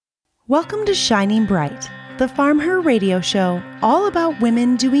Welcome to Shining Bright, the Farm Her radio show all about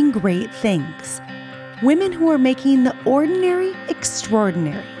women doing great things. Women who are making the ordinary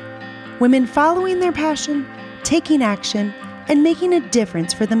extraordinary. Women following their passion, taking action, and making a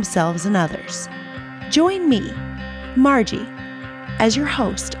difference for themselves and others. Join me, Margie, as your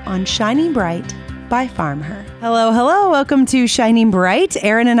host on Shining Bright by Farm Her. Hello. Welcome to Shining Bright.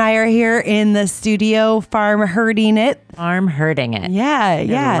 Erin and I are here in the studio, farm herding it. Farm herding it.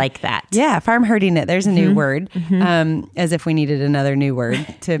 Yeah. I like that. Yeah, farm herding it. There's a new word, as if we needed another new word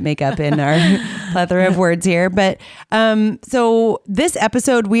to make up in our plethora of words here. But so this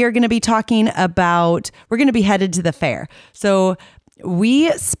episode, we are going to be talking about, we're going to be headed to the fair. So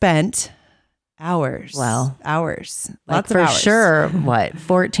we spent hours. Lots of hours. Sure.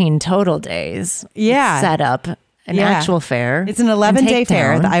 14 total days. Yeah. Set up an actual fair. It's an 11-day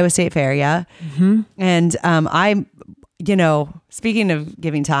fair, the Iowa State Fair. Yeah. Mm-hmm. And speaking of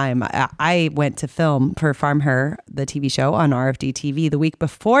giving time, I went to film for Farm Her, the TV show on RFD TV the week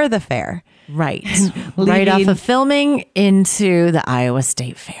before the fair. Right. Right off of filming into the Iowa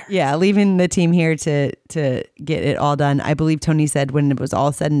State Fair. Yeah. Leaving the team here to get it all done. I believe Tony said when it was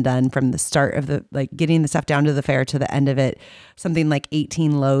all said and done from the start of getting the stuff down to the fair to the end of it, something like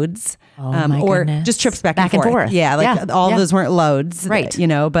 18 loads. Or goodness. Just trips back and forth. Yeah. All those weren't loads. Right.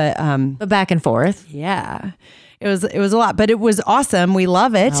 But back and forth. Yeah. It was a lot, but it was awesome. We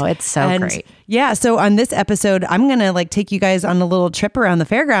love it. Oh, it's so great. Yeah. So on this episode, I'm going to take you guys on a little trip around the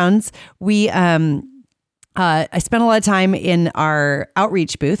fairgrounds. I spent a lot of time in our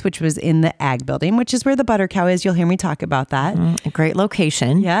outreach booth, which was in the Ag Building, which is where the Butter Cow is. You'll hear me talk about that. A great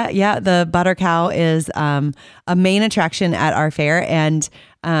location. Yeah. The Butter Cow is a main attraction at our fair and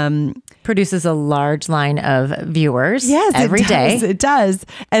produces a large line of viewers every day. It does.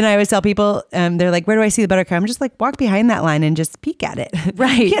 And I always tell people, they're like, where do I see the Butter Cow? I'm just like, walk behind that line and just peek at it.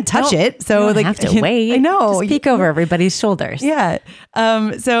 Right. You can't touch it. So you don't have to wait. I know. Just peek over everybody's shoulders. Yeah.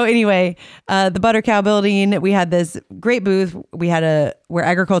 So anyway, the Butter Cow Building, we had this great booth. We had where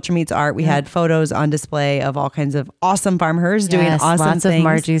agriculture meets art. We had photos on display of all kinds of awesome farmers doing awesome lots things. Of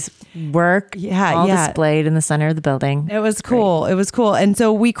Margie's work. Yeah. Displayed in the center of the building. It was cool. It was cool. And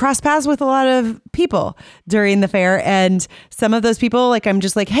so we crossed paths with a lot of people during the fair. And some of those people, I'm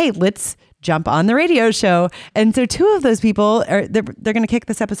just like, hey, let's jump on the radio show. And so two of those people they're going to kick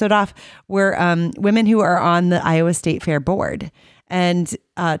this episode off were women who are on the Iowa State Fair board. And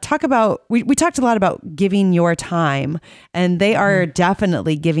we talked a lot about giving your time, and they are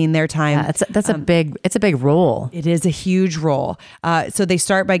definitely giving their time. Yeah, it's a big role. It is a huge role. So they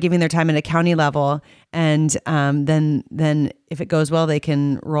start by giving their time at a county level, and then if it goes well, they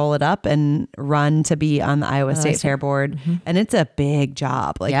can roll it up and run to be on the Iowa State Fair board. Mm-hmm. And it's a big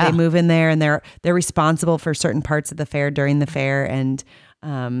job. They move in there, and they're responsible for certain parts of the fair during the fair, and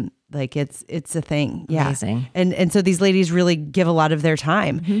it's a thing. Yeah. Amazing. And so these ladies really give a lot of their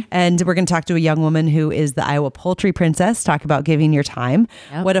time. Mm-hmm. And we're going to talk to a young woman who is the Iowa Poultry Princess, talk about giving your time.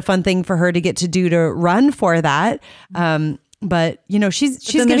 Yep. What a fun thing for her to get to do to run for that. But she's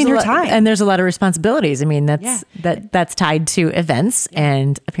giving her time, and there's a lot of responsibilities. I mean, that's tied to events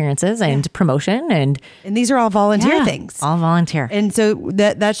and appearances and promotion, and these are all volunteer things, all volunteer. And so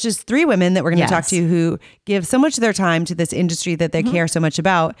that's just three women that we're going to talk to who give so much of their time to this industry that they care so much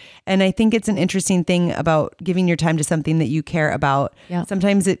about. And I think it's an interesting thing about giving your time to something that you care about. Yep.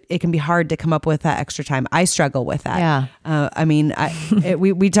 Sometimes it can be hard to come up with that extra time. I struggle with that. Yeah.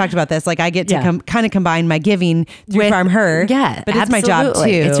 We talked about this. I get to kind of combine my giving through Farm Her. Yeah, but it's my job too.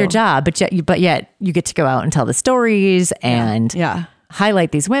 It's your job, but yet you get to go out and tell the stories and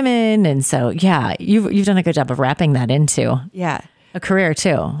highlight these women, and so you've done a good job of wrapping that into a career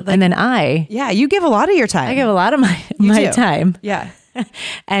too. And then you give a lot of your time. I give a lot of my time. Yeah,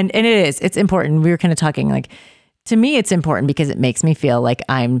 and it's important. We were kind of talking to me, it's important because it makes me feel like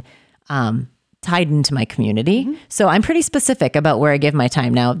I'm tied into my community. Mm-hmm. So I'm pretty specific about where I give my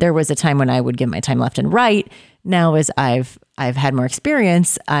time. Now, there was a time when I would give my time left and right. Now, as I've had more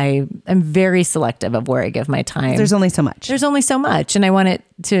experience, I am very selective of where I give my time. There's only so much. And I want it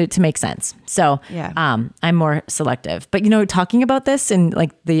to make sense. So I'm more selective. But talking about this and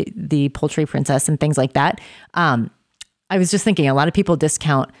the Poultry Princess and things like that, I was just thinking a lot of people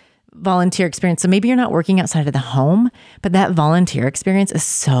discount volunteer experience. So maybe you're not working outside of the home, but that volunteer experience is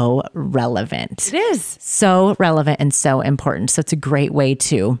so relevant. It is so relevant and so important. So it's a great way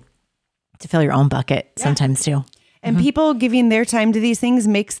to fill your own bucket sometimes too. And people giving their time to these things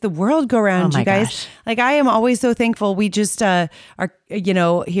makes the world go round, you guys. Gosh. I am always so thankful. We just are,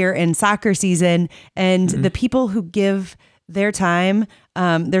 here in soccer season, and the people who give their time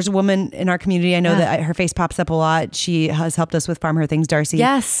There's a woman in our community. I know that her face pops up a lot. She has helped us with Farm Her Things, Darcy.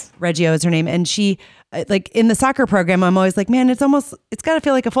 Yes. Reggio is her name. And she, like in the soccer program, I'm always like, man, it's got to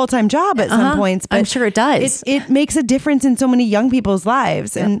feel like a full-time job at some points. But I'm sure it does. It makes a difference in so many young people's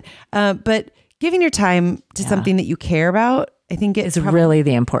lives. Yep. And, but giving your time to something that you care about, I think it's really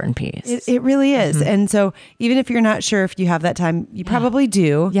the important piece. It really is. And so even if you're not sure if you have that time, you probably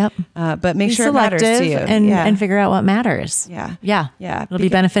do. Yep. But make sure it matters to you. And figure out what matters. Yeah. Yeah. Yeah. It'll be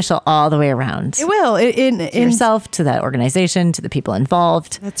beneficial all the way around. It will. To yourself, to that organization, to the people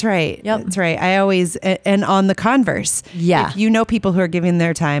involved. That's right. Yep. That's right. I always, and on the converse, if you know people who are giving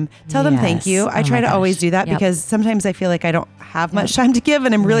their time, tell them thank you. I try to always do that because sometimes I feel like I don't have much time to give,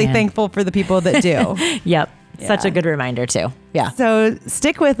 and I'm really thankful for the people that do. Yep. Such a good reminder too. Yeah. So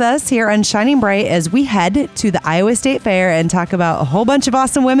stick with us here on Shining Bright as we head to the Iowa State Fair and talk about a whole bunch of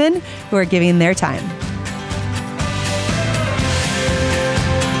awesome women who are giving their time.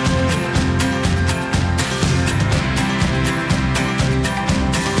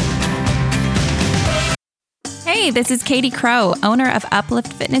 Hey, this is Katie Crow, owner of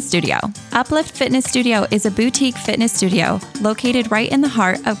Uplift Fitness Studio. Uplift Fitness Studio is a boutique fitness studio located right in the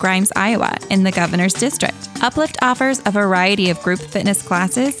heart of Grimes, Iowa, in the Governor's District. Uplift offers a variety of group fitness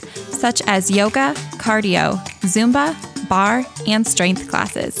classes, such as yoga, cardio, Zumba, bar, and strength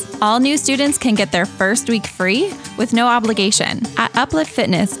classes. All new students can get their first week free with no obligation. At Uplift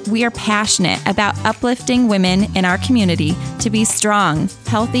Fitness, we are passionate about uplifting women in our community to be strong,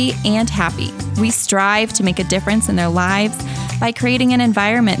 healthy, and happy. We strive to make a difference in their lives by creating an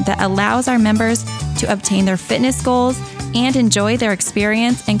environment that allows our members to obtain their fitness goals and enjoy their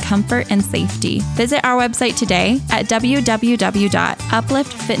experience in comfort and safety. Visit our website today at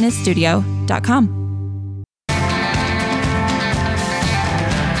www.upliftfitnessstudio.com.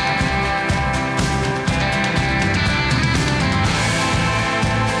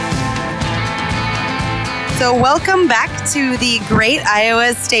 So welcome back to the Great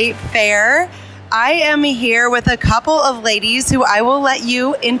Iowa State Fair. I am here with a couple of ladies who I will let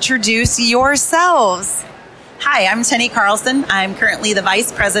you introduce yourselves. Hi, I'm Tenny Carlson. I'm currently the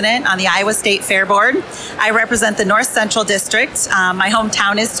Vice President on the Iowa State Fair Board. I represent the North Central District. My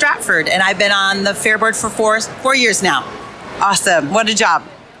hometown is Stratford, and I've been on the Fair Board for four years now. Awesome. What a job.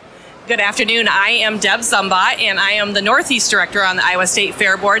 Good afternoon. I am Deb Zumba, and I am the Northeast Director on the Iowa State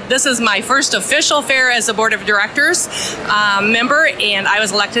Fair Board. This is my first official fair as a Board of Directors member, and I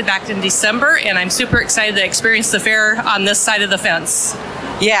was elected back in December, and I'm super excited to experience the fair on this side of the fence.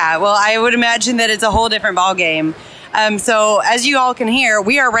 Yeah, well, I would imagine that it's a whole different ballgame. So as you all can hear,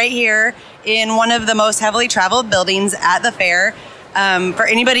 we are right here in one of the most heavily traveled buildings at the fair. For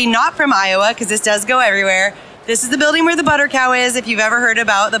anybody not from Iowa, because this does go everywhere, this is the building where the Butter Cow is, if you've ever heard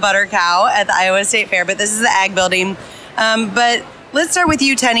about the Butter Cow at the Iowa State Fair, but this is the Ag Building. But let's start with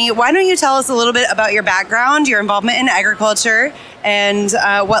you, Tenny. Why don't you tell us a little bit about your background, your involvement in agriculture, and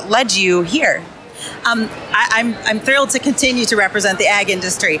what led you here? I'm thrilled to continue to represent the ag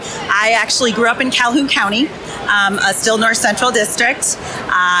industry. I actually grew up in Calhoun County, still North Central District.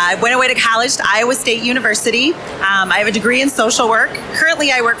 I went away to college to Iowa State University. I have a degree in social work.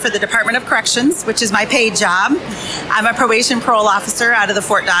 Currently, I work for the Department of Corrections, which is my paid job. I'm a probation parole officer out of the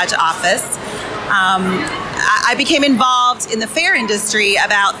Fort Dodge office. I became involved in the fair industry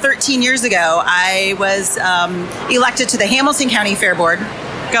about 13 years ago. I was elected to the Hamilton County Fair Board.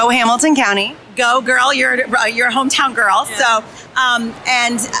 Go Hamilton County. Go, girl! You're a hometown girl. Yeah. So,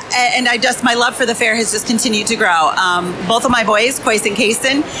 and my love for the fair has just continued to grow. Both of my boys, Koyce and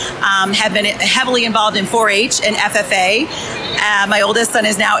Kaysen, have been heavily involved in 4-H and FFA. My oldest son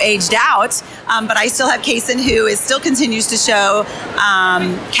is now aged out, but I still have Kaysen, who still continues to show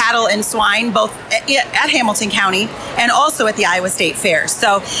cattle and swine both at Hamilton County and also at the Iowa State Fair.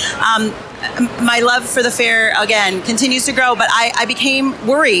 So. My love for the fair, again, continues to grow, but I became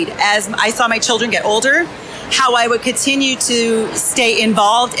worried as I saw my children get older, how I would continue to stay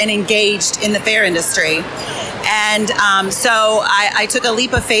involved and engaged in the fair industry. And so I took a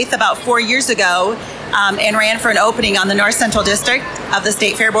leap of faith about 4 years ago and ran for an opening on the North Central District of the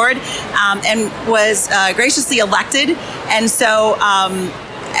State Fair Board and was graciously elected. And so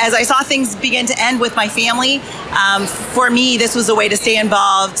as I saw things begin to end with my family, for me, this was a way to stay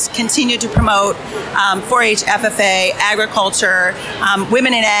involved, continue to promote 4-H, FFA, agriculture,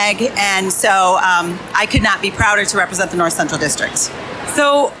 women in ag, and so I could not be prouder to represent the North Central District.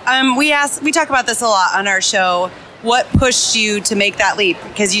 So we talk about this a lot on our show. What pushed you to make that leap?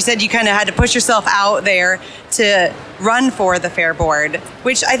 Because you said you kind of had to push yourself out there to run for the fair board,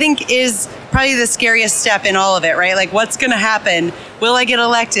 which I think is probably the scariest step in all of it, right? Like, what's going to happen? Will I get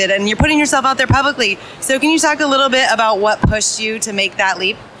elected? And you're putting yourself out there publicly. So can you talk a little bit about what pushed you to make that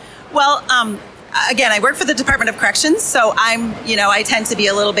leap? Well, again, I work for the Department of Corrections, so I tend to be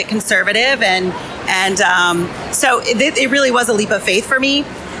a little bit conservative, and so it really was a leap of faith for me.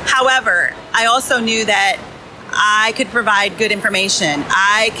 However, I also knew that I could provide good information.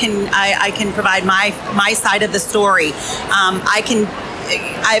 I can provide my side of the story. I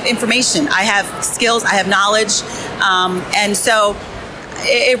have information. I have skills. I have knowledge, and so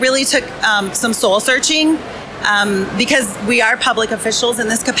it really took some soul searching. Because we are public officials in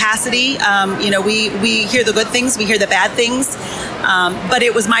this capacity, we hear the good things, we hear the bad things, but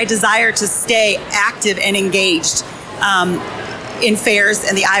it was my desire to stay active and engaged in fairs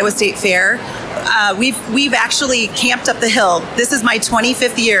and the Iowa State Fair. We've actually camped up the hill. This is my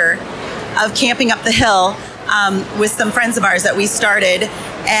 25th year of camping up the hill with some friends of ours that we started,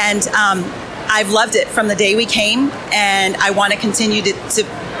 and I've loved it from the day we came, and I want to continue to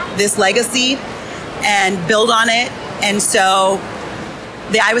this legacy and build on it. And so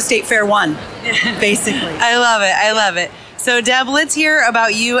the Iowa State Fair won, basically. I love it. So Deb, let's hear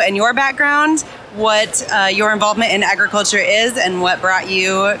about you and your background, what your involvement in agriculture is, and what brought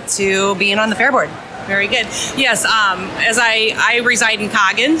you to being on the fair board. Very good. Yes, as I reside in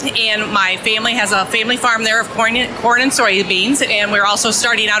Coggin, and my family has a family farm there of corn and soybeans, and we're also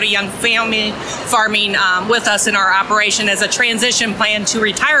starting out a young family farming with us in our operation as a transition plan to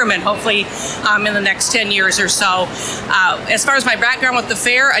retirement, hopefully in the next 10 years or so. As far as my background with the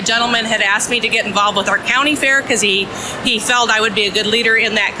fair, a gentleman had asked me to get involved with our county fair because he felt I would be a good leader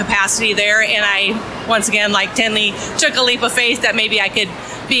in that capacity there, and I, once again, like Tinley, took a leap of faith that maybe I could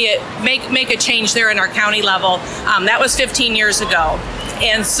make a change there in our county level. That was 15 years ago.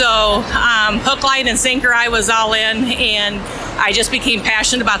 And so hook, line, and sinker, I was all in, and I just became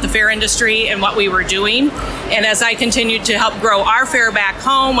passionate about the fair industry and what we were doing. And as I continued to help grow our fair back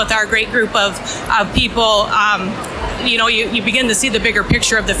home with our great group of people, you begin to see the bigger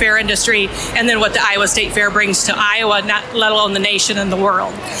picture of the fair industry and then what the Iowa State Fair brings to Iowa, not let alone the nation and the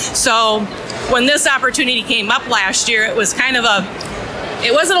world. So when this opportunity came up last year, it was kind of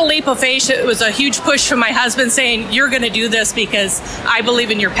it wasn't a leap of faith. It was a huge push from my husband saying, you're going to do this because I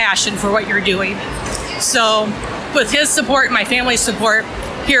believe in your passion for what you're doing. So with his support, my family's support,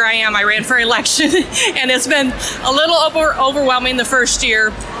 here I am. I ran for election, and it's been a little overwhelming the first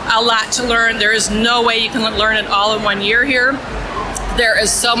year, a lot to learn. There is no way you can learn it all in 1 year here. There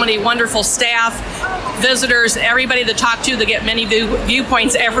is so many wonderful staff, visitors, everybody to talk to get many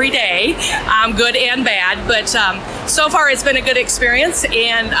viewpoints every day, good and bad. But so far it's been a good experience,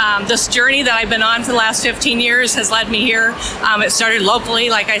 and this journey that I've been on for the last 15 years has led me here. It started locally,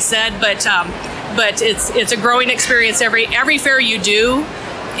 like I said, but it's a growing experience every fair you do.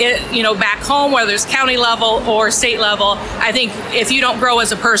 Back home, whether it's county level or state level, I think if you don't grow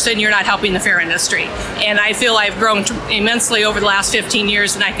as a person, you're not helping the fair industry. And I feel I've grown immensely over the last 15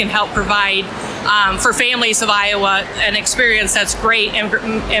 years, and I can help provide for families of Iowa an experience that's great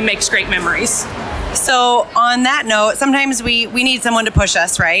and makes great memories. So on that note, sometimes we need someone to push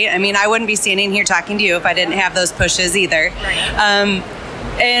us, right? I mean, I wouldn't be standing here talking to you if I didn't have those pushes either. Right.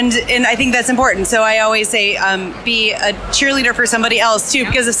 And I think that's important. So I always say, be a cheerleader for somebody else too,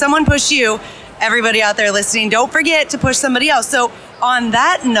 because if someone pushed you, everybody out there listening, don't forget to push somebody else. So on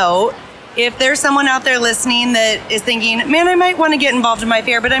that note, if there's someone out there listening that is thinking, man, I might want to get involved in my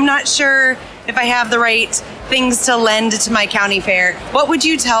fair, but I'm not sure if I have the right things to lend to my county fair, what would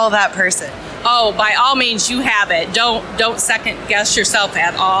you tell that person? Oh, by all means, you have it. Don't second guess yourself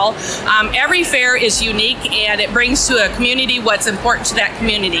at all. Every fair is unique, and it brings to a community what's important to that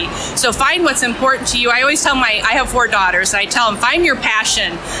community. So find what's important to you. I always tell I have 4 daughters, and I tell them, find your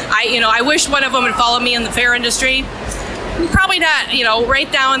passion. I wish one of them would follow me in the fair industry. Probably not,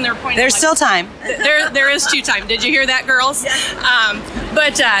 right down their point. There's still time. There is 2 time. Did you hear that, girls?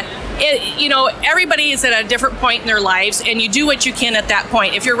 Everybody is at a different point in their lives, and you do what you can at that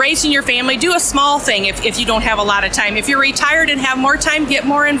point. If you're raising your family, do a small thing if you don't have a lot of time. If you're retired and have more time, get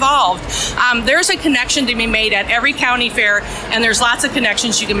more involved. There's a connection to be made at every county fair, and there's lots of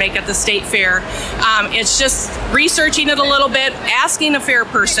connections you can make at the state fair. It's just researching it a little bit, asking a fair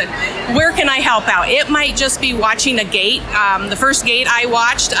person, where can I help out? It might just be watching a gate. The first gate I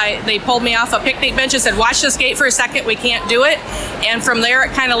watched, they pulled me off a picnic bench and said, watch this gate for a second, we can't do it. And from there,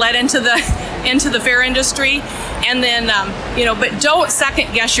 it kind of led into the fair industry. And then, but don't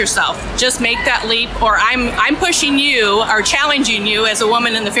second guess yourself. Just make that leap. Or I'm pushing you or challenging you as a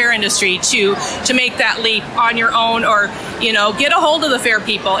woman in the fair industry to make that leap on your own, or get a hold of the fair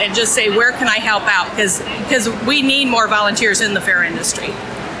people and just say, where can I help out? Because we need more volunteers in the fair industry.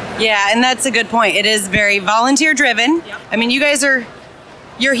 Yeah, and that's a good point. It is very volunteer driven. Yep. I mean, you guys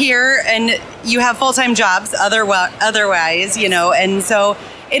you're here and you have full-time jobs otherwise, and so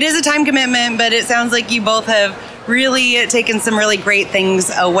it is a time commitment, but it sounds like you both have really taken some really great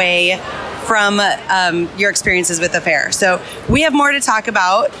things away from your experiences with the fair. So we have more to talk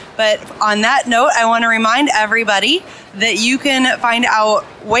about, but on that note, I want to remind everybody that you can find out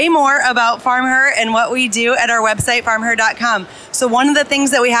way more about Farm Her and what we do at our website, farmher.com. So one of the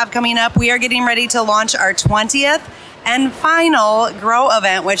things that we have coming up, we are getting ready to launch our 20th and final GROW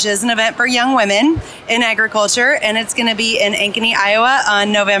event, which is an event for young women in agriculture, and it's going to be in Ankeny, Iowa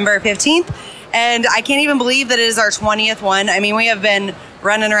on November 15th. And I can't even believe that it is our 20th one. I mean, we have been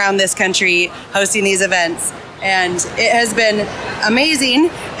running around this country hosting these events, and it has been amazing.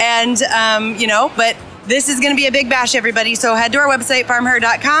 And, but this is going to be a big bash, everybody. So head to our website,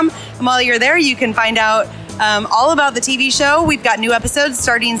 farmher.com. And while you're there, you can find out all about the TV show. We've got new episodes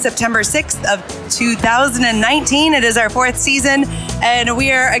starting September 6th of 2019. It is our 4th season, and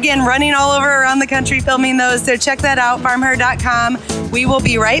we are, again, running all over around the country filming those. So check that out, farmher.com. We will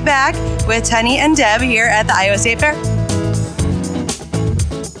be right back with Tenny and Deb here at the Iowa State Fair.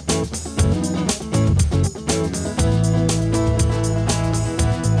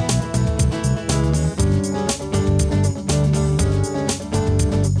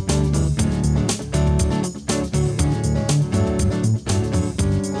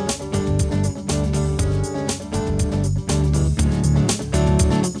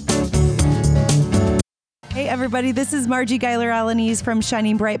 Everybody, this is Margie Geiler-Alanis from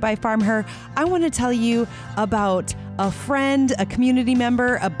Shining Bright by Farm Her. I want to tell you about a friend, a community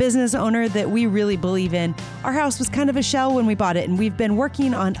member, a business owner that we really believe in. Our house was kind of a shell when we bought it, and we've been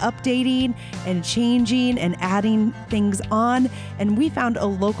working on updating and changing and adding things on, and we found a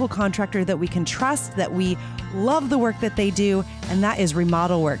local contractor that we can trust, that we love the work that they do, and that is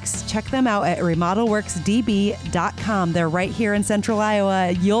Remodel Works. Check them out at remodelworksdb.com. They're right here in Central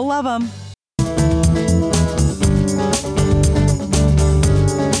Iowa. You'll love them.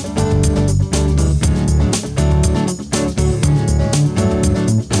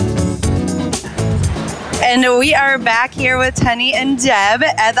 And we are back here with Tenny and Deb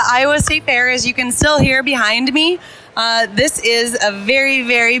at the Iowa State Fair. As you can still hear behind me, this is a very,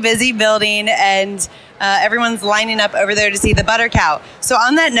 very busy building, and everyone's lining up over there to see the butter cow. So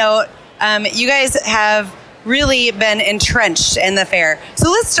on that note, you guys have really been entrenched in the fair.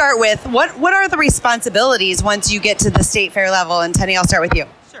 So let's start with what are the responsibilities once you get to the state fair level? And Tenny, I'll start with you.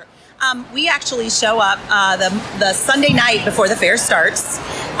 We actually show up the Sunday night before the fair starts,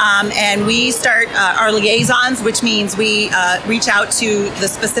 and we start our liaisons, which means we reach out to the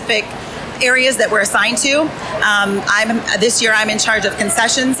specific areas that we're assigned to. This year I'm in charge of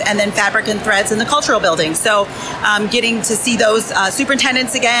concessions and then fabric and threads in the cultural building. So getting to see those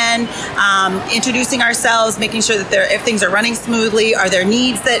superintendents again, introducing ourselves, making sure that if things are running smoothly, are there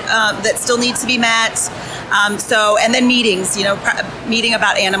needs that still need to be met. And then meetings, meeting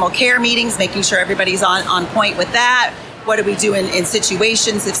about animal care meetings, making sure everybody's on point with that. What do we do in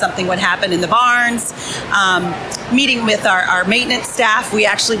situations if something would happen in the barns? Meeting with our maintenance staff. We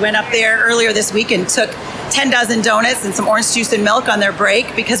actually went up there earlier this week and took 10 dozen donuts and some orange juice and milk on their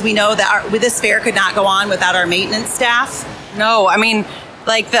break, because we know that this fair could not go on without our maintenance staff. No, I mean,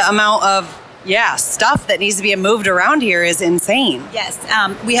 like the amount of stuff that needs to be moved around here is insane. Yes,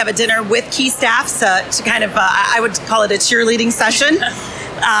 we have a dinner with key staff to kind of, I would call it a cheerleading session.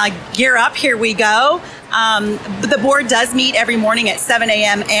 Gear up, here we go. The board does meet every morning at 7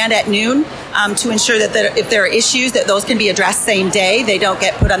 a.m. and at noon to ensure that if there are issues, that those can be addressed same day. They don't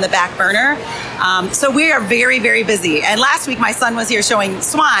get put on the back burner. So we are very, very busy. And last week my son was here showing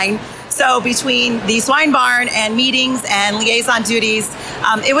swine. So between the swine barn and meetings and liaison duties,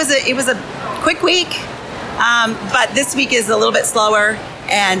 it was a quick week, but this week is a little bit slower,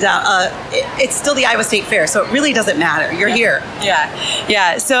 and it's still the Iowa State Fair, so it really doesn't matter. You're here.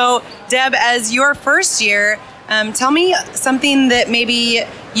 Yeah. So Deb, as your first year, tell me something that maybe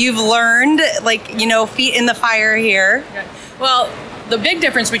you've learned, feet in the fire here. Well, the big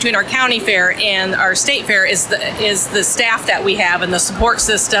difference between our county fair and our state fair is the staff that we have and the support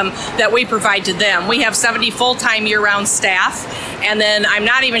system that we provide to them. We have 70 full-time year-round staff, and then I'm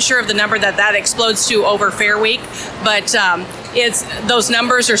not even sure of the number that explodes to over Fair Week, but those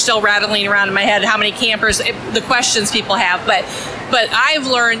numbers are still rattling around in my head, how many campers, the questions people have. But But I've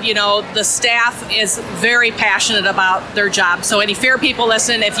learned, the staff is very passionate about their job. So any fair people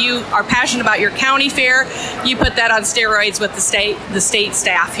listen, if you are passionate about your county fair, you put that on steroids with the state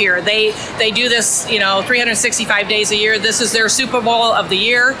staff here. They do this, 365 days a year. This is their Super Bowl of the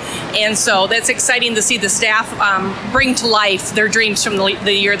year. And so that's exciting to see the staff bring to life their dreams from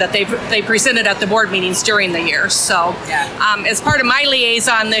the year that they presented at the board meetings during the year. So as part of my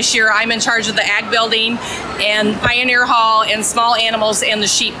liaison this year, I'm in charge of the ag building and Pioneer Hall and small animals and the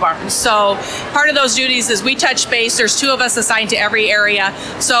sheep barn. So part of those duties is we touch base. There's 2 of us assigned to every area.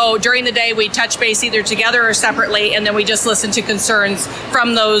 So during the day, we touch base either together or separately, and then we just listen to concerns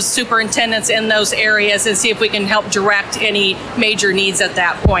from those superintendents in those areas and see if we can help direct any major needs at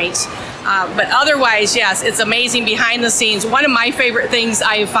that point. But otherwise, yes, it's amazing behind the scenes. One of my favorite things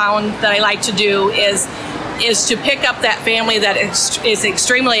I have found that I like to do is to pick up that family that is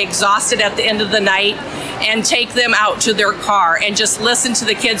extremely exhausted at the end of the night and take them out to their car and just listen to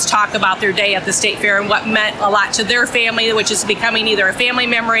the kids talk about their day at the state fair and what meant a lot to their family, which is becoming either a family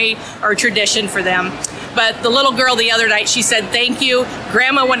memory or a tradition for them. But the little girl the other night, she said, "Thank you.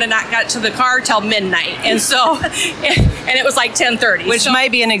 Grandma would have not got to the car till midnight." And so, and it was like 10:30. Which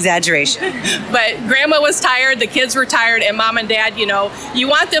might be an exaggeration. But Grandma was tired, the kids were tired, and Mom and Dad, you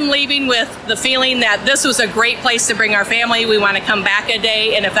want them leaving with the feeling that this was a great place to bring our family. We want to come back a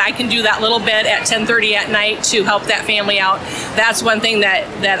day. And if I can do that little bit at 10:30 at night to help that family out, that's one thing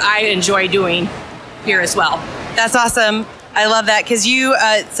that I enjoy doing here as well. That's awesome. I love that because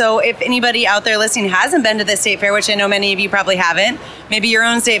so if anybody out there listening hasn't been to the state fair, which I know many of you probably haven't, maybe your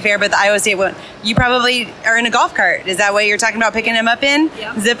own state fair, but the Iowa State one, you probably are in a golf cart. Is that what you're talking about picking them up in?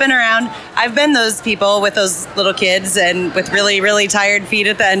 Yep. Zipping around. I've been those people with those little kids and with really, really tired feet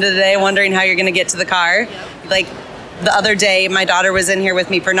at the end of the day, wondering how you're going to get to the car. Yep. Like the other day, my daughter was in here with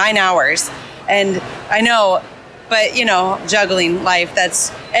me for 9 hours. And I know, but juggling life,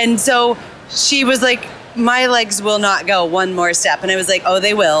 and so she was like, "My legs will not go one more step." And I was like, "Oh,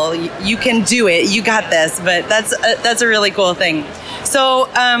 they will. You can do it. You got this." But that's a really cool thing. So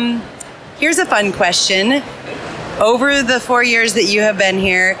here's a fun question. Over the 4 years that you have been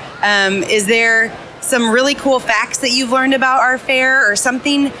here, is there some really cool facts that you've learned about our fair or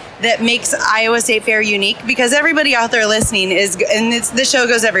something that makes Iowa State Fair unique? Because everybody out there listening this show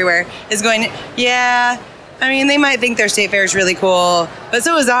goes everywhere, is going, yeah, they might think their state fair is really cool, but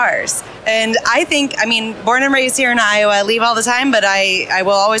so is ours. And I think, born and raised here in Iowa, I leave all the time, but I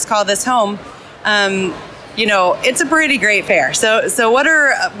will always call this home. It's a pretty great fair. So what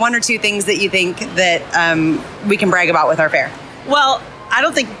are 1 or 2 things that you think that we can brag about with our fair? Well, I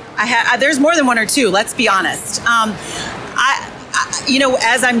don't think there's more than 1 or 2, let's be honest.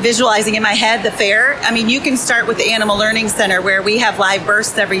 As I'm visualizing in my head the fair, you can start with the Animal Learning Center where we have live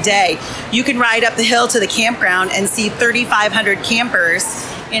births every day. You can ride up the hill to the campground and see 3,500 campers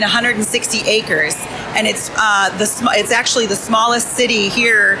in 160 acres. And it's actually the smallest city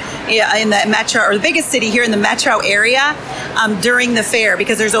here in the metro, or the biggest city here in the metro area during the fair,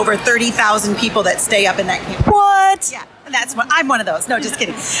 because there's over 30,000 people that stay up in that camp. What? Yeah. I'm one of those. No, just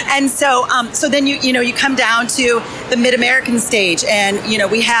kidding. And so then you come down to the Mid-American stage, and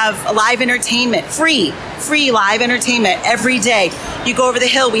we have live entertainment, free live entertainment every day. You go over the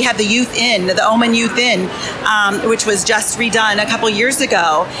hill, we have the Youth Inn, the Oman Youth Inn, which was just redone a couple years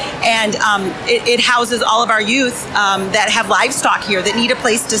ago, and it houses all of our youth that have livestock here that need a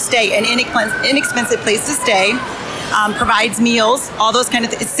place to stay, an inexpensive place to stay. Provides meals, all those kind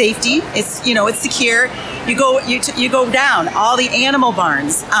of things. It's safety. It's it's secure. You go down all the animal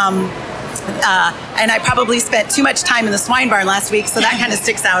barns. And I probably spent too much time in the swine barn last week, so that kind of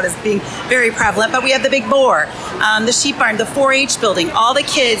sticks out as being very prevalent. But we have the big boar, the sheep barn, the 4-H building. All the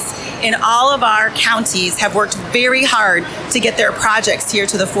kids in all of our counties have worked very hard to get their projects here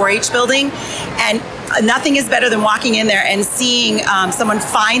to the 4-H building, and nothing is better than walking in there and seeing someone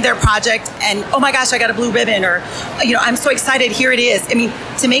find their project and, oh my gosh, I got a blue ribbon, or I'm so excited, here it is.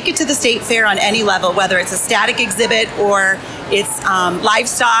 To make it to the state fair on any level, whether it's a static exhibit or it's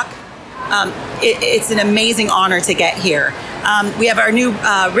livestock, it's an amazing honor to get here. We have our new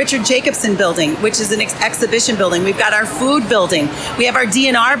Richard Jacobson building, which is an exhibition building. We've got our food building. We have our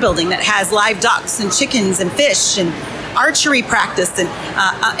DNR building that has live ducks and chickens and fish and archery practice and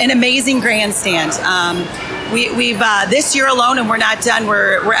an amazing grandstand. We've this year alone, and we're not done,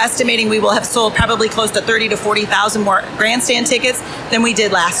 we're estimating we will have sold probably close to 30 to 40,000 more grandstand tickets than we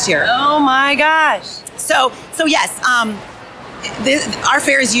did last year. Oh my gosh. So yes, our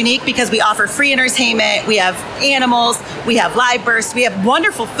fair is unique because we offer free entertainment. We have animals. We have live bursts. We have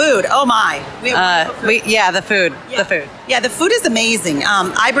wonderful food. Oh my! We have wonderful food. The food. Yeah. The food. Yeah, the food is amazing.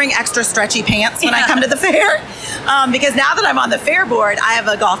 I bring extra stretchy pants when I come to the fair because now that I'm on the fair board, I have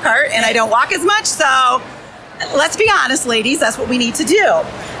a golf cart and I don't walk as much. So let's be honest, ladies, that's what we need to do.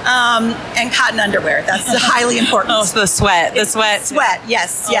 And cotton underwear. That's highly important. Oh, so the sweat. Sweat,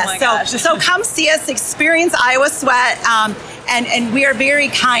 yes. Oh my gosh. So come see us, experience Iowa Sweat. And we are very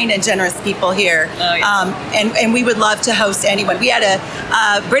kind and generous people here. Oh, yeah. And we would love to host anyone. We had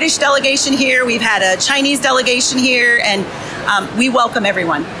a British delegation here. We've had a Chinese delegation here. And we welcome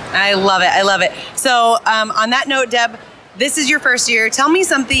everyone. I love it. So on that note, Deb, this is your first year. Tell me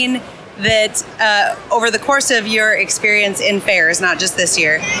something that over the course of your experience in fairs, not just this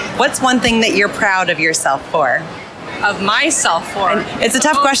year, what's one thing that you're proud of yourself for? Of myself for? And it's a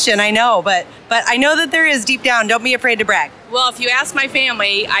tough question, I know, but I know that there is deep down. Don't be afraid to brag. Well, if you ask my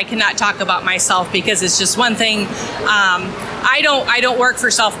family, I cannot talk about myself because it's just one thing. I don't work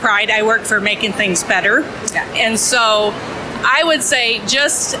for self-pride. I work for making things better. Yeah. And so I would say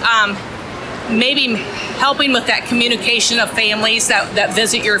just maybe helping with that communication of families that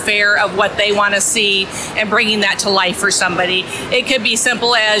visit your fair of what they want to see and bringing that to life for somebody. It could be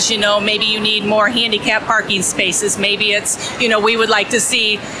simple as, maybe you need more handicap parking spaces. Maybe it's, we would like to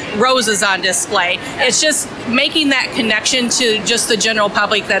see roses on display. It's just making that connection to just the general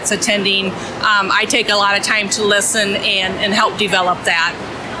public that's attending. I take a lot of time to listen and help develop that.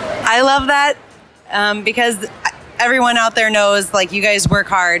 I love that because everyone out there knows, like, you guys work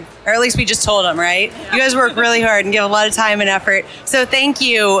hard, or at least we just told them, right? You guys work really hard and give a lot of time and effort. So thank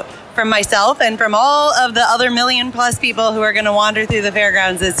you from myself and from all of the other 1 million+ people who are going to wander through the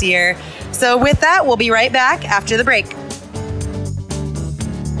fairgrounds this year. So with that, we'll be right back after the break.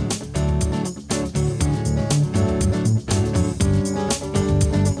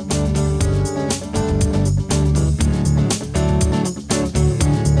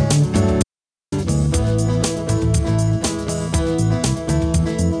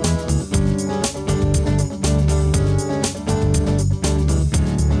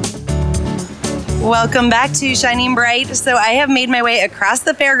 Welcome back to Shining Bright. So I have made my way across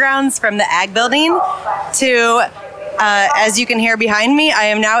the fairgrounds from the Ag Building to, as you can hear behind me, I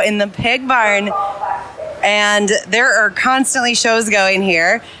am now in the pig barn. And there are constantly shows going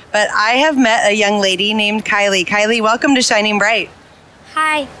here. But I have met a young lady named Kylie. Kylie, welcome to Shining Bright.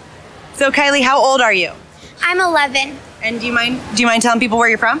 Hi, So Kylie, how old are you? I'm 11. And do you mind telling people where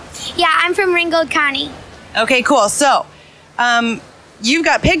you're from? Yeah, I'm from Ringgold County. Okay, cool. So, you've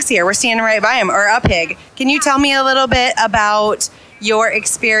got pigs here. We're standing right by them, or a pig. Can you tell me a little bit about your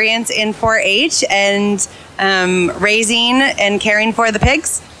experience in 4-H and raising and caring for the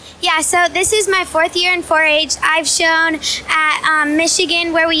pigs? Yeah, so this is my 4th year in 4-H. I've shown at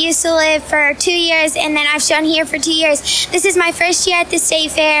Michigan, where we used to live, for 2 years, and then I've shown here for 2 years. This is my first year at the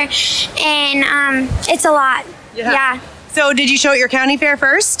state fair, and it's a lot. Yeah. So did you show at your county fair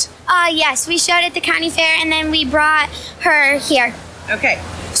first? Yes, we showed at the county fair, and then we brought her here. Okay.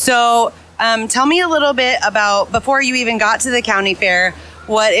 So tell me a little bit about, before you even got to the county fair,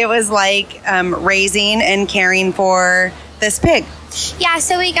 what it was like raising and caring for this pig. Yeah,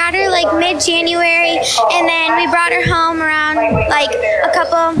 so we got her like mid-January, and then we brought her home around like a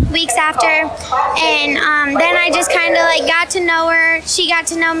couple weeks after, and then I just kind of like got to know her. She got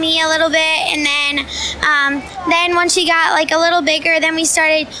to know me a little bit, and then when she got like a little bigger, then we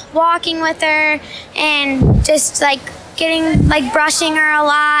started walking with her and just like brushing her a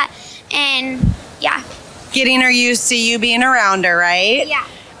lot, and yeah. Getting her used to you being around her, right? Yeah.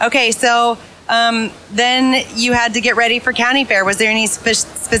 Okay, so then you had to get ready for county fair. Was there any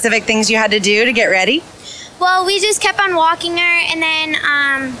specific things you had to do to get ready? Well, we just kept on walking her, and then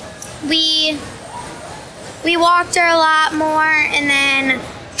we walked her a lot more, and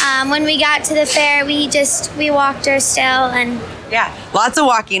then when we got to the fair, we walked her still, and yeah, lots of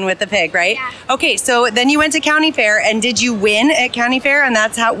walking with the pig, right? Yeah. Okay, so then you went to county fair, and did you win at county fair, and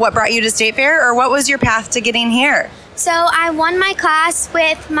that's what brought you to state fair, or what was your path to getting here? So I won my class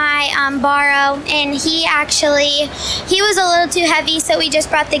with my borrow, and he was a little too heavy, so we just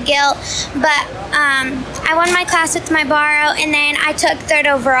brought the gilt. But I won my class with my borrow, and then I took 3rd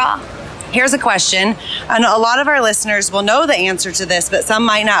overall. Here's a question, and a lot of our listeners will know the answer to this, but some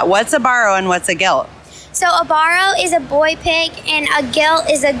might not. What's a borrow and what's a gilt? So a borrow is a boy pig, and a gilt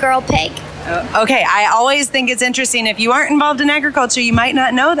is a girl pig. Okay, I always think it's interesting. If you aren't involved in agriculture, you might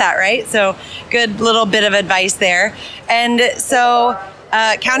not know that, right? So good little bit of advice there. And so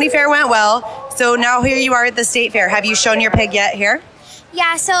county fair went well. So now here you are at the state fair. Have you shown your pig yet here?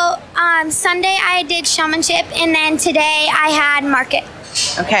 Yeah, so Sunday I did showmanship, and then today I had market.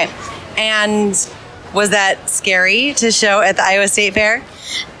 Okay. And was that scary to show at the Iowa State Fair?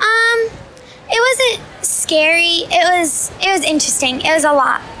 It wasn't scary. It was interesting. It was a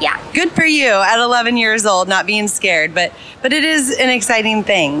lot. Yeah. Good for you at 11 years old, not being scared, but it is an exciting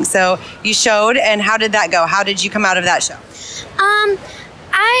thing. So you showed, and how did that go? How did you come out of that show?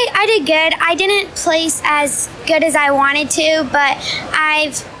 I did good. I didn't place as good as I wanted to, but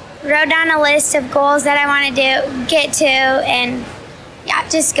I've wrote down a list of goals that I want to get to, and yeah,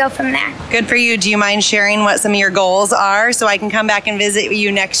 just go from there. Good for you. Do you mind sharing what some of your goals are so I can come back and visit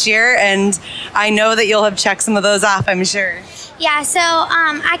you next year? And I know that you'll have checked some of those off, I'm sure. Yeah, so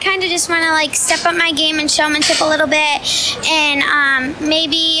I kind of just want to step up my game and showmanship a little bit, and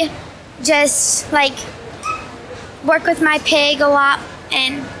maybe just work with my pig a lot,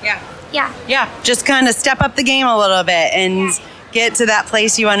 and yeah, just kind of step up the game a little bit and get to that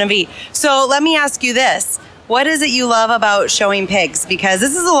place you want to be. So let me ask you this. What is it you love about showing pigs? Because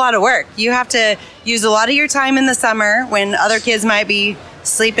this is a lot of work. You have to use a lot of your time in the summer when other kids might be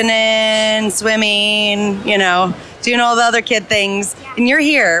sleeping in, swimming, doing all the other kid things. And you're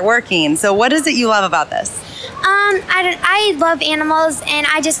here working. So what is it you love about this? I love animals, and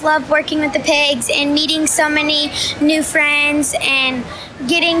I just love working with the pigs and meeting so many new friends and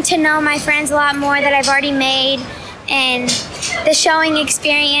getting to know my friends a lot more that I've already made. And the showing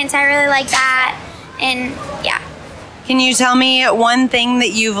experience, I really like that. And yeah. Can you tell me one thing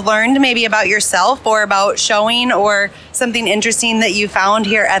that you've learned maybe about yourself or about showing, or something interesting that you found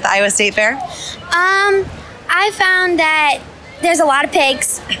here at the Iowa State Fair? I found that there's a lot of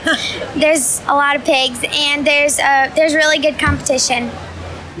pigs. There's a lot of pigs, and there's really good competition.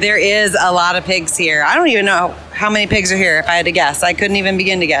 There is a lot of pigs here. I don't even know how many pigs are here if I had to guess. I couldn't even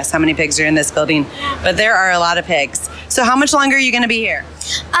begin to guess how many pigs are in this building, but there are a lot of pigs. So how much longer are you going to be here?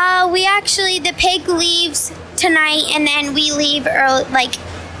 The pig leaves tonight, and then we leave early,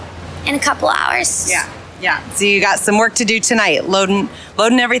 in a couple hours. Yeah. So you got some work to do tonight, loading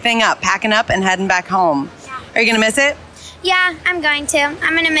everything up, packing up, and heading back home. Are you going to miss it? Yeah, I'm going to.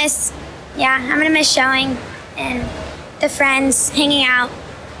 I'm going to miss showing and the friends hanging out.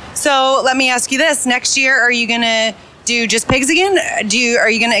 So let me ask you this. Next year, are you going to do just pigs again? Are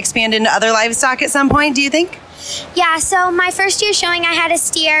you going to expand into other livestock at some point, do you think? Yeah, so my first year showing I had a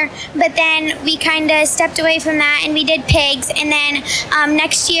steer, but then we kind of stepped away from that and we did pigs. And then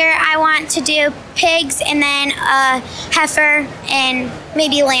next year I want to do pigs and then a heifer and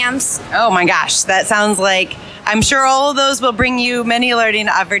maybe lambs. Oh my gosh, that sounds like, I'm sure all of those will bring you many learning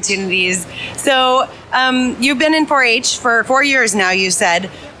opportunities. So you've been in 4-H for 4 years now, you said.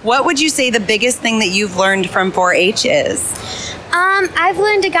 What would you say the biggest thing that you've learned from 4-H is? I've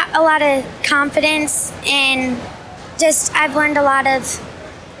learned a lot of confidence, and I've learned a lot of,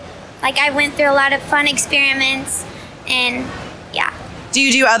 I went through a lot of fun experiments, and yeah. Do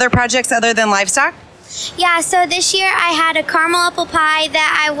you do other projects other than livestock? Yeah, so this year I had a caramel apple pie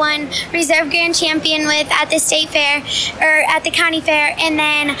that I won Reserve Grand Champion with at the state fair, or at the county fair, and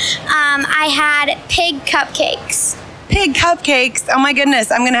then I had pig cupcakes. Pig cupcakes? Oh my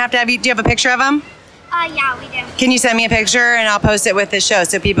goodness, I'm going to have you, do you have a picture of them? Yeah, we do. Can you send me a picture and I'll post it with the show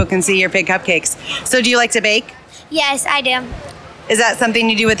so people can see your pig cupcakes? So do you like to bake? Yes, I do. Is that something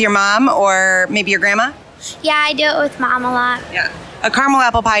you do with your mom or maybe your grandma? Yeah, I do it with Mom a lot. Yeah. A caramel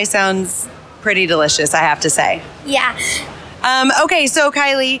apple pie sounds pretty delicious, I have to say. Yeah. Okay, so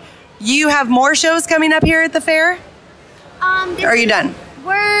Kylie, you have more shows coming up here at the fair? Or are you done?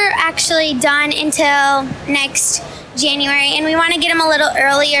 We're actually done until next January, and we want to get them a little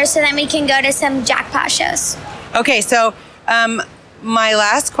earlier so that we can go to some jackpot shows. Okay, so my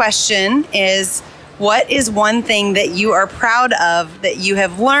last question is, what is one thing that you are proud of that you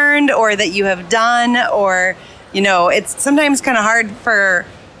have learned or that you have done? Or, it's sometimes kind of hard for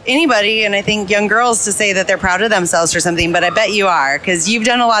anybody, and I think young girls, to say that they're proud of themselves for something, but I bet you are, because you've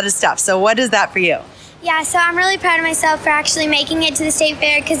done a lot of stuff. So what is that for you? Yeah, so I'm really proud of myself for actually making it to the state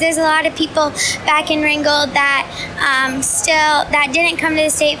fair, because there's a lot of people back in Ringgold that that didn't come to the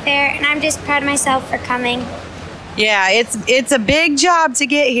state fair, and I'm just proud of myself for coming. Yeah, it's a big job to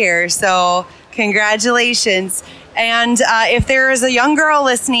get here, so congratulations. And if there is a young girl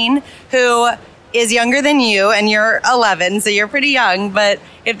listening who is younger than you, and you're 11, so you're pretty young, but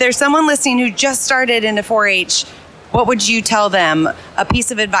if there's someone listening who just started into 4-H, what would you tell them? A piece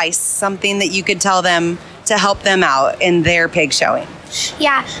of advice, something that you could tell them to help them out in their pig showing?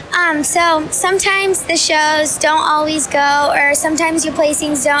 Yeah, so sometimes the shows don't always go, or sometimes your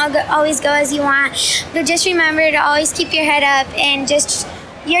placings don't always go as you want, but just remember to always keep your head up, and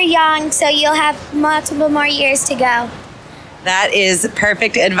you're young, so you'll have multiple more years to go. That is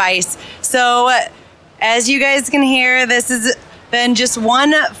perfect advice. So, as you guys can hear, this has been just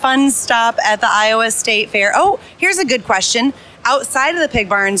one fun stop at the Iowa State Fair. Oh, here's a good question. Outside of the pig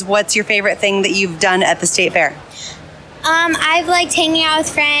barns, what's your favorite thing that you've done at the State Fair? I've liked hanging out with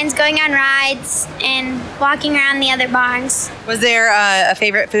friends, going on rides, and walking around the other barns. Was there a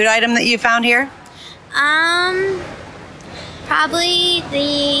favorite food item that you found here? Probably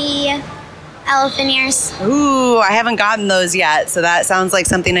the elephant ears. Ooh, I haven't gotten those yet, so that sounds like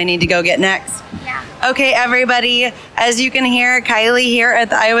something I need to go get next. Yeah. Okay, everybody, as you can hear, Kylie here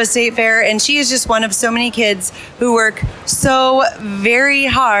at the Iowa State Fair, and she is just one of so many kids who work so very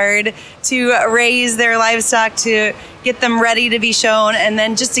hard to raise their livestock, to get them ready to be shown, and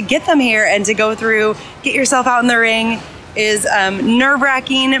then just to get them here and to go through, get yourself out in the ring is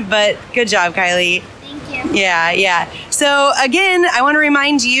nerve-wracking, but good job, Kylie. Thank you. Yeah. So again, I want to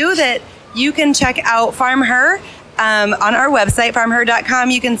remind you that you can check out Farm Her on our website,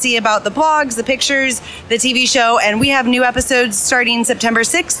 farmher.com. You can see about the blogs, the pictures, the TV show, and we have new episodes starting September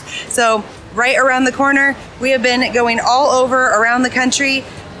 6th. So right around the corner, we have been going all over around the country,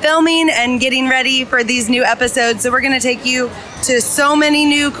 filming and getting ready for these new episodes. So we're going to take you to so many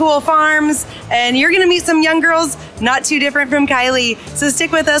new cool farms, and you're going to meet some young girls not too different from Kylie. So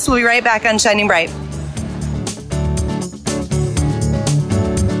stick with us. We'll be right back on Shining Bright.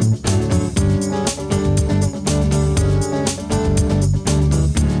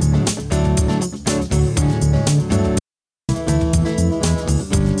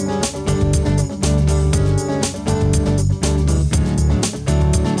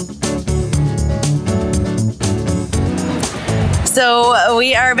 So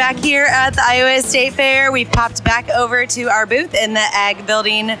we are back here at the Iowa State Fair. We've popped back over to our booth in the Ag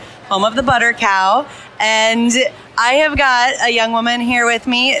Building, home of the Butter Cow. And I have got a young woman here with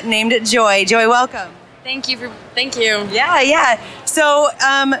me named Joy. Joy, welcome. Thank you. Yeah. So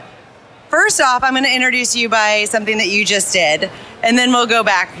first off, I'm going to introduce you by something that you just did, and then we'll go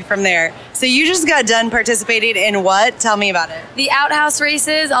back from there. So you just got done participating in what? Tell me about it. The outhouse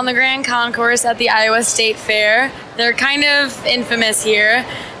races on the Grand Concourse at the Iowa State Fair. They're kind of infamous here.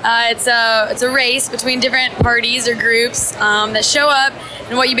 It's a race between different parties or groups that show up,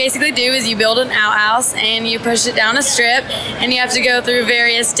 and what you basically do is you build an outhouse and you push it down a strip, and you have to go through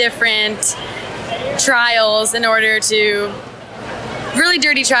various different trials in order to really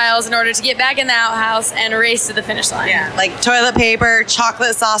dirty trials in order to get back in the outhouse and race to the finish line. Yeah, like toilet paper,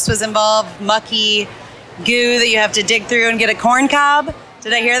 chocolate sauce was involved, mucky goo that you have to dig through and get a corn cob.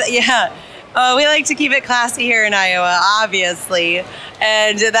 Did I hear that? Yeah. We like to keep it classy here in Iowa, obviously.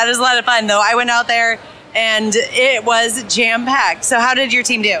 And that is a lot of fun, though. I went out there and it was jam-packed. So how did your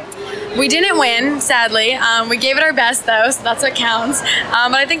team do? We didn't win, sadly. We gave it our best, though, so that's what counts.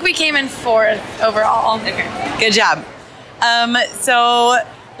 But I think we came in 4th overall. Okay. Good job. So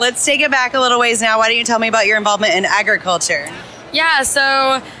let's take it back a little ways now. Why don't you tell me about your involvement in agriculture? Yeah,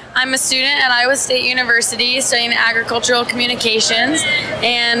 so I'm a student at Iowa State University studying agricultural communications,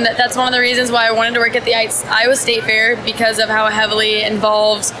 and that's one of the reasons why I wanted to work at the Iowa State Fair, because of how heavily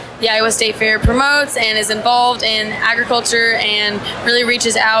involved the Iowa State Fair promotes and is involved in agriculture and really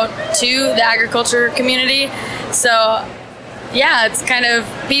reaches out to the agriculture community. So yeah, it's kind of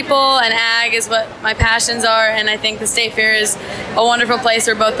people and ag is what my passions are, and I think the State Fair is a wonderful place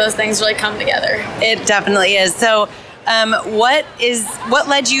where both those things really come together. It definitely is. So what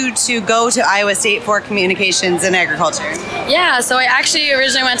led you to go to Iowa State for communications and agriculture? Yeah, so I actually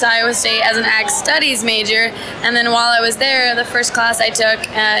originally went to Iowa State as an ag studies major, and then while I was there, the first class I took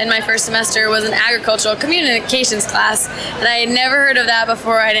in my first semester was an agricultural communications class, and I had never heard of that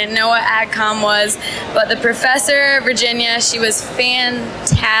before. I didn't know what AgCom was, but the professor, Virginia, she was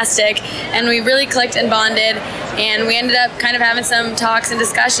fantastic, and we really clicked and bonded, and we ended up kind of having some talks and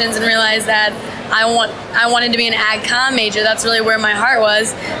discussions and realized that I wanted to be an AgCom major. That's really where my heart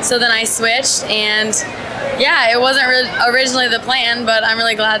was. So then I switched, and yeah, it wasn't originally the plan, but I'm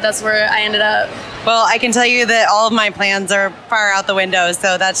really glad that's where I ended up. Well, I can tell you that all of my plans are far out the window,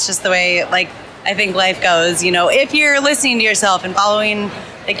 so that's just the way, I think life goes, if you're listening to yourself and following,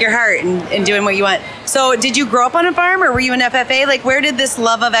 your heart and doing what you want. So did you grow up on a farm, or were you an FFA? Where did this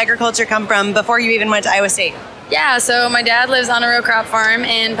love of agriculture come from before you even went to Iowa State? Yeah, so my dad lives on a row crop farm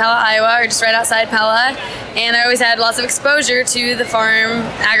in Pella, Iowa, or just right outside Pella, and I always had lots of exposure to the farm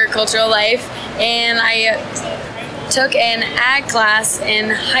agricultural life, and I took an ag class in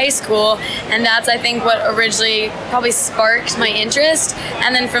high school, and that's, I think, what originally probably sparked my interest,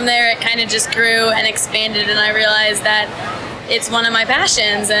 and then from there it kind of just grew and expanded, and I realized that it's one of my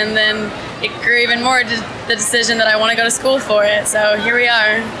passions, and then it grew even more to the decision that I want to go to school for it, so here we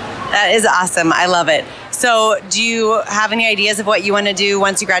are. That is awesome. I love it. So do you have any ideas of what you want to do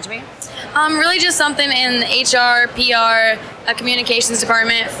once you graduate? Really just something in HR, PR, a communications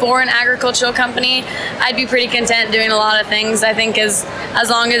department for an agricultural company. I'd be pretty content doing a lot of things. I think as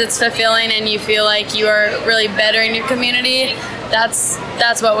long as it's fulfilling and you feel like you are really bettering your community, that's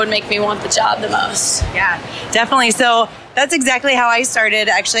what would make me want the job the most. Yeah, definitely. So that's exactly how I started.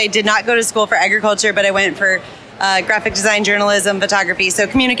 Actually, I did not go to school for agriculture, but I went for graphic design, journalism, photography, so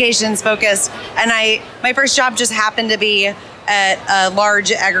communications focused. And my first job just happened to be at a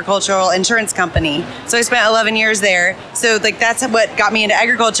large agricultural insurance company. So I spent 11 years there. So like that's what got me into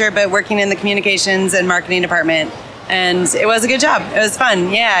agriculture, but working in the communications and marketing department. And it was a good job. It was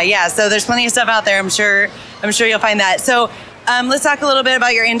fun. Yeah. So there's plenty of stuff out there. I'm sure you'll find that. So let's talk a little bit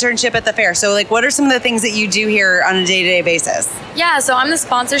about your internship at the fair. So like, what are some of the things that you do here on a day-to-day basis? Yeah, so I'm the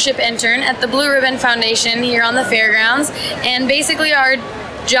sponsorship intern at the Blue Ribbon Foundation here on the fairgrounds. And basically our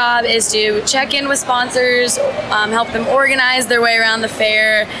job is to check in with sponsors, help them organize their way around the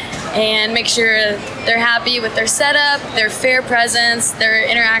fair, and make sure they're happy with their setup, their fair presence, their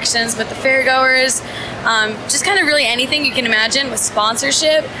interactions with the fairgoers, just kind of really anything you can imagine with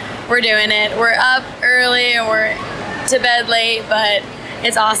sponsorship. We're doing it. We're up early and we're to bed late, but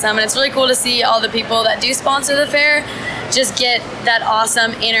it's awesome. And it's really cool to see all the people that do sponsor the fair just get that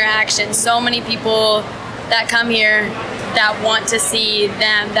awesome interaction. So many people that come here that want to see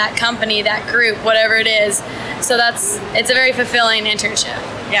them, that company, that group, whatever it is. So it's a very fulfilling internship.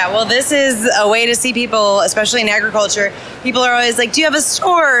 Yeah, well, this is a way to see people, especially in agriculture. People are always like, do you have a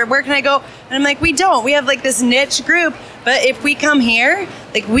store? Where can I go? And I'm like, we don't. We have like this niche group. But if we come here,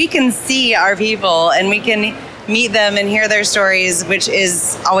 like we can see our people and we can meet them and hear their stories, which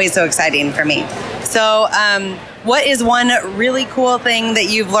is always so exciting for me. So what is one really cool thing that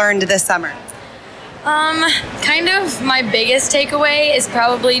you've learned this summer? Kind of my biggest takeaway is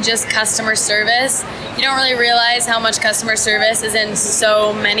probably just customer service. You don't really realize how much customer service is in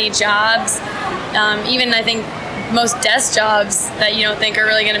so many jobs. Even I think most desk jobs that you don't think are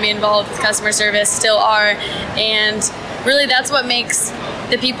really going to be involved with customer service still are. And really that's what makes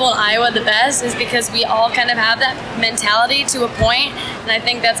the people in Iowa the best, is because we all kind of have that mentality to a point. And I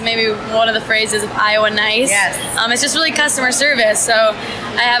think that's maybe one of the phrases of Iowa nice. Yes. It's just really customer service. So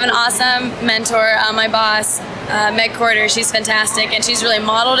I have an awesome mentor, my boss, Meg Corder. She's fantastic, and she's really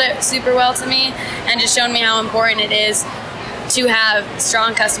modeled it super well to me and just shown me how important it is to have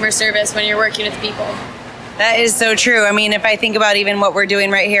strong customer service when you're working with people. That is so true. I mean, if I think about even what we're doing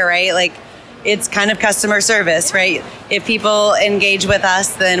right here, right? Like, it's kind of customer service, right? If people engage with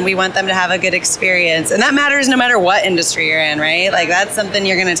us, then we want them to have a good experience. And that matters no matter what industry you're in, right? Like, that's something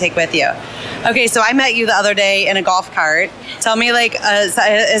you're going to take with you. Okay, so I met you the other day in a golf cart. Tell me, like, has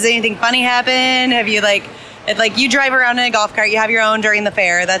anything funny happened? Have you, like, you drive around in a golf cart, you have your own during the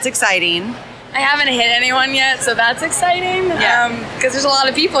fair. That's exciting. I haven't hit anyone yet, so that's exciting. Yeah. Because there's a lot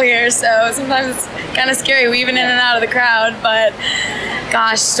of people here, so sometimes it's kind of scary weaving in and out of the crowd. But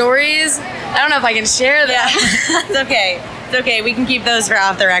gosh, stories, I don't know if I can share them. Yeah. It's okay. We can keep those for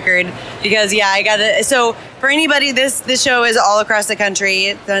off the record, because I got to. So for anybody, this show is all across the country.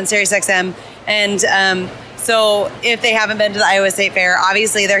 It's on SiriusXM, and so if they haven't been to the Iowa State Fair,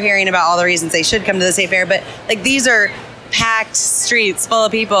 obviously they're hearing about all the reasons they should come to the State Fair. But like, these are packed streets full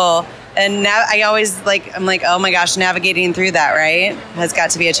of people. And now I'm like, oh my gosh, navigating through that, right, has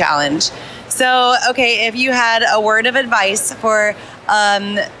got to be a challenge. So, okay, if you had a word of advice for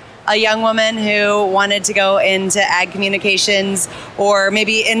a young woman who wanted to go into ag communications, or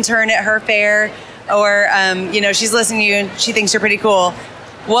maybe intern at her fair, or, she's listening to you and she thinks you're pretty cool,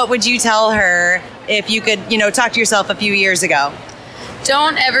 what would you tell her if you could, talk to yourself a few years ago?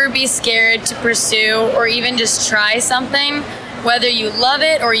 Don't ever be scared to pursue or even just try something. Whether you love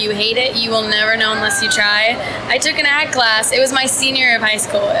it or you hate it, you will never know unless you try. I took an ag class. It was my senior year of high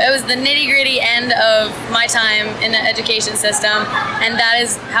school. It was the nitty-gritty end of my time in the education system, and that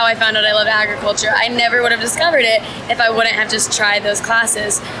is how I found out I love agriculture. I never would have discovered it if I wouldn't have just tried those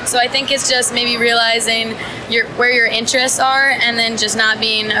classes. So I think it's just maybe realizing where your interests are, and then just not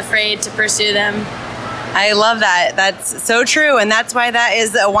being afraid to pursue them. I love that. That's so true, and that's why that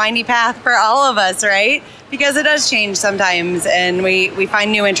is a windy path for all of us, right? Because it does change sometimes, and we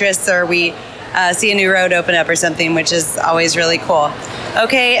find new interests, or we see a new road open up or something, which is always really cool.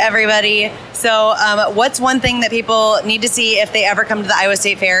 Okay, everybody. So what's one thing that people need to see if they ever come to the Iowa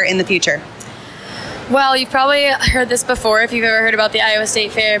State Fair in the future? Well, you've probably heard this before if you've ever heard about the Iowa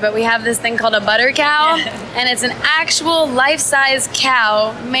State Fair, but we have this thing called a butter cow, and it's an actual life-size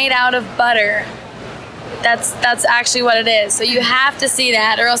cow made out of butter. That's actually what it is. So you have to see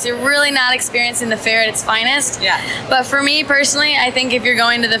that, or else you're really not experiencing the fair at its finest. Yeah. But for me personally, I think if you're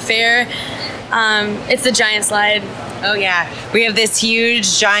going to the fair, It's the giant slide. Oh yeah, we have this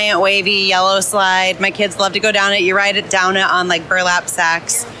huge, giant, wavy yellow slide. My kids love to go down it. You ride it down it on like burlap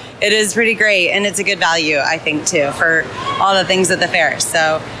sacks. It is pretty great, and it's a good value, I think, too, for all the things at the fair.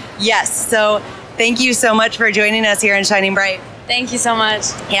 So, yes. So, thank you so much for joining us here in Shining Bright. Thank you so much.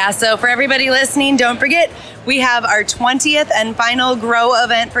 Yeah, so for everybody listening, don't forget, we have our 20th and final GROW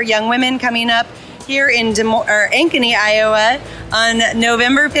event for young women coming up here in Ankeny, Iowa on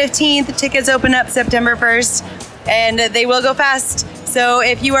November 15th. Tickets open up September 1st, and they will go fast. So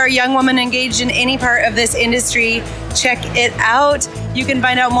if you are a young woman engaged in any part of this industry, check it out. You can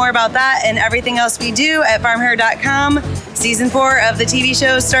find out more about that and everything else we do at farmher.com. Season 4 of the TV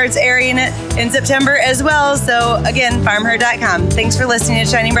show starts airing in September as well. So again, farmher.com. Thanks for listening to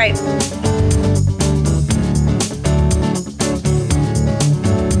Shining Bright.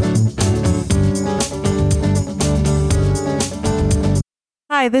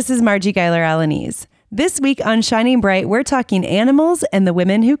 Hi, this is Margie Geiler-Alanis. This week on Shining Bright, we're talking animals and the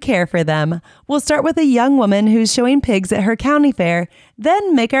women who care for them. We'll start with a young woman who's showing pigs at her county fair,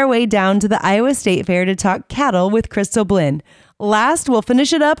 then make our way down to the Iowa State Fair to talk cattle with Crystal Blinn. Last, we'll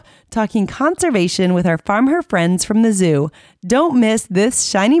finish it up talking conservation with our Farm Her friends from the zoo. Don't miss this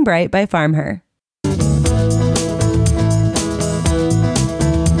Shining Bright by Farm Her.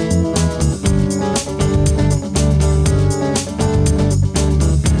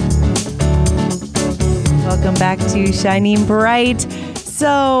 Welcome back to Shining Bright.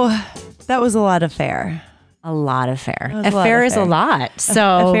 So that was a lot of fair. A lot of fair. A fair is a lot.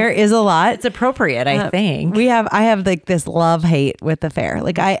 So a fair is a lot. It's appropriate, I think. I have like this love-hate with the fair.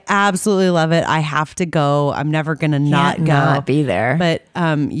 Like I absolutely love it. I have to go. I'm never going to not be there. But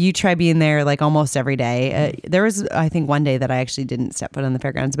you try being there like almost every day. There was, I think, one day that I actually didn't step foot on the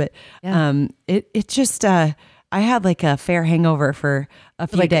fairgrounds, but it just, I had like a fair hangover for a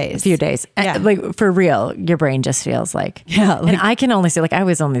few days. A few days. Yeah. Like for real, your brain just feels like. Yeah. And I can only say, like, I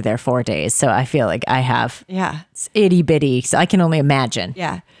was only there 4 days. So I feel like I have it's itty bitty. So I can only imagine.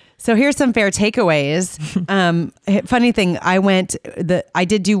 Yeah. So here's some fair takeaways. Funny thing, I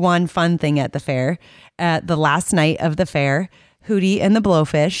did do one fun thing at the fair. At the last night of the fair, Hootie and the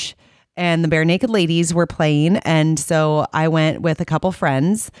Blowfish and the Bare Naked Ladies were playing. And so I went with a couple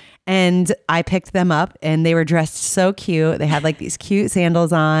friends and I picked them up and they were dressed so cute. They had like these cute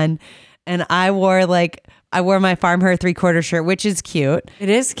sandals on and I wore my Farm Her 3/4 shirt, which is cute. It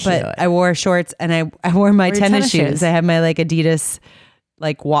is cute. But I wore shorts and I wore my tennis shoes. I had my like Adidas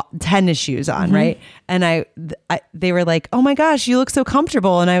tennis shoes on, right? And they were like, "Oh my gosh, you look so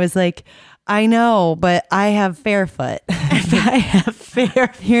comfortable." And I was like, I know, but I have fair foot.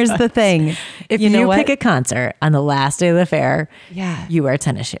 Here's the thing. If you pick a concert on the last day of the fair, you wear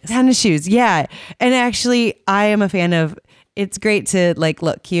tennis shoes. Tennis shoes, yeah. And actually, I am a fan of, it's great to like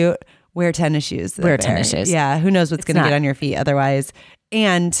look cute, wear tennis shoes. Tennis shoes. Yeah, who knows what's going to get on your feet otherwise.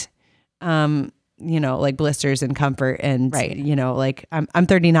 And, like blisters and comfort and, like I'm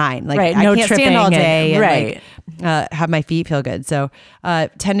 39. Like I can't stand all day and have my feet feel good. So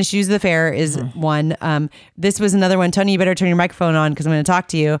tennis shoes at the fair is one. This was another one. Tony, you better turn your microphone on because I'm going to talk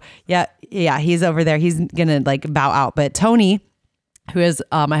to you. Yeah, he's over there. He's going to like bow out. But Tony, who is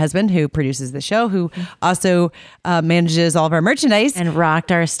my husband, who produces the show, who also manages all of our merchandise. And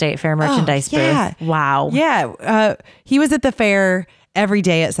rocked our State Fair merchandise booth. Wow. Yeah. He was at the fair every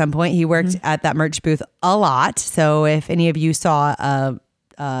day at some point. He worked at that merch booth a lot. So if any of you saw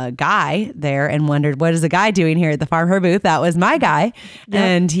a guy there and wondered, what is the guy doing here at the Farm Her booth? That was my guy. Yep.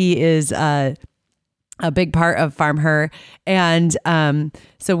 And he is a big part of Farm Her. And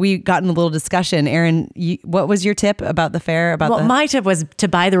so we got in a little discussion. Erin, what was your tip about the fair? My tip was to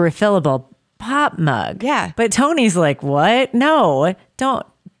buy the refillable pop mug. Yeah. But Tony's like, what? No, don't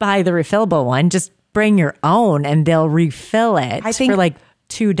buy the refillable one. Just bring your own and they'll refill it for like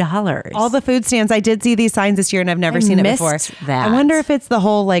 $2. All the food stands. I did see these signs this year and I've never seen it before. That. I wonder if it's the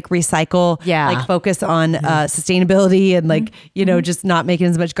whole like recycle, like focus on sustainability and like, just not making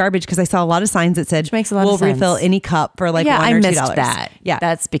as much garbage. Cause I saw a lot of signs that said, we'll refill any cup for like $1 or $2. I missed that. Yeah.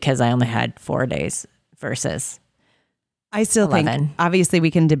 That's because I only had 4 days versus I still 11. think, obviously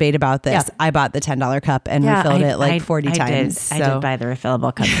we can debate about this. Yeah. I bought the $10 cup and refilled it like 40 times. I did buy the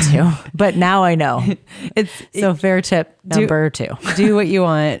refillable cup too, but now I know. Fair tip number 2. Do what you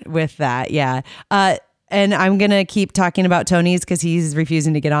want with that. Yeah. And I'm going to keep talking about Tony's because he's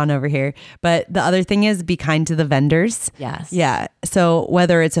refusing to get on over here. But the other thing is be kind to the vendors. Yes. Yeah. So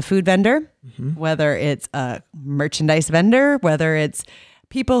whether it's a food vendor, whether it's a merchandise vendor, whether it's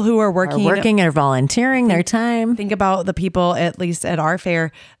people who are Are working or volunteering their time. Think about the people, at least at our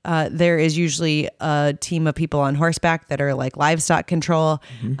fair, there is usually a team of people on horseback that are like livestock control.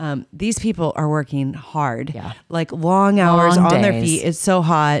 These people are working hard, like long hours on their feet. It's so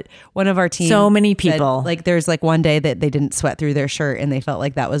hot. One of our team, so many people. Like there's like one day that they didn't sweat through their shirt and they felt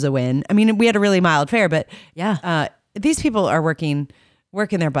like that was a win. I mean, we had a really mild fair, but these people are working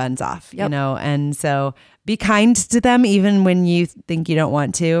their buns off, you know? And so be kind to them, even when you think you don't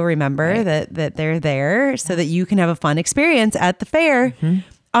want to. Remember that they're there so that you can have a fun experience at the fair.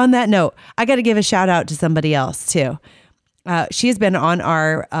 On that note, I got to give a shout out to somebody else too. She has been on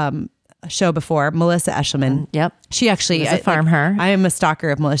our show before, Melissa Eshelman. Yep. She actually, I am a stalker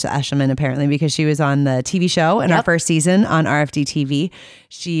of Melissa Eshelman apparently, because she was on the TV show in our first season on RFD TV.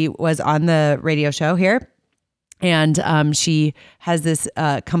 She was on the radio show here. And she has this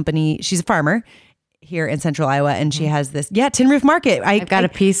company. She's a farmer here in Central Iowa, and she has this Tin Roof Market. I've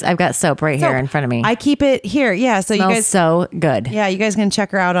got soap right here in front of me. I keep it here. Yeah, so Smells you guys so good. Yeah, you guys can check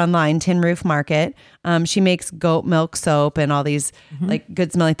her out online. Tin Roof Market. She makes goat milk soap and all these like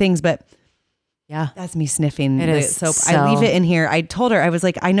good smelling things, but. Yeah. That's me sniffing the soap. I leave it in here. I told her, I was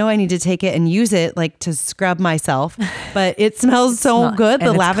like, I know I need to take it and use it like to scrub myself, but it smells so good.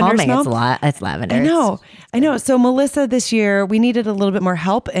 The lavender smell. It's lavender. I know. So Melissa, this year we needed a little bit more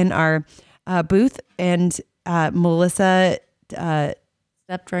help in our booth, and Melissa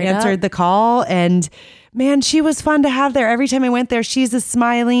stepped right answered the call, and man, she was fun to have there. Every time I went there, she's a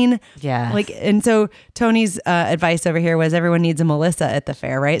smiling. Yeah. And so Tony's advice over here was everyone needs a Melissa at the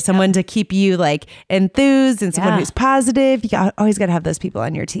fair, right? Someone to keep you like enthused and someone who's positive. You always got to have those people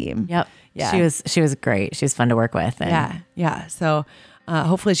on your team. Yep. Yeah. She was great. She was fun to work with. And Yeah. So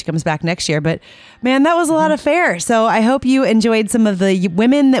hopefully she comes back next year. But man, that was a lot of fair. So I hope you enjoyed some of the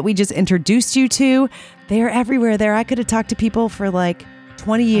women that we just introduced you to. They're everywhere there. I could have talked to people for like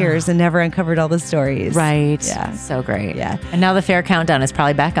 20 years and never uncovered all the stories. Right. Yeah. So great. Yeah. And now the fair countdown is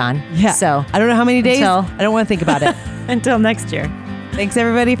probably back on. Yeah. So I don't know how many days. I don't want to think about it. Until next year. Thanks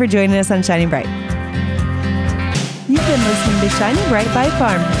everybody for joining us on Shining Bright. You've been listening to Shining Bright by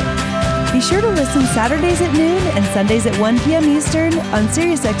Farm. Be sure to listen Saturdays at noon and Sundays at 1 p.m. Eastern on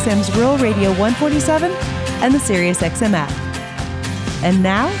SiriusXM's Rural Radio 147 and the SiriusXM app. And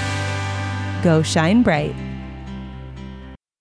now, go shine bright.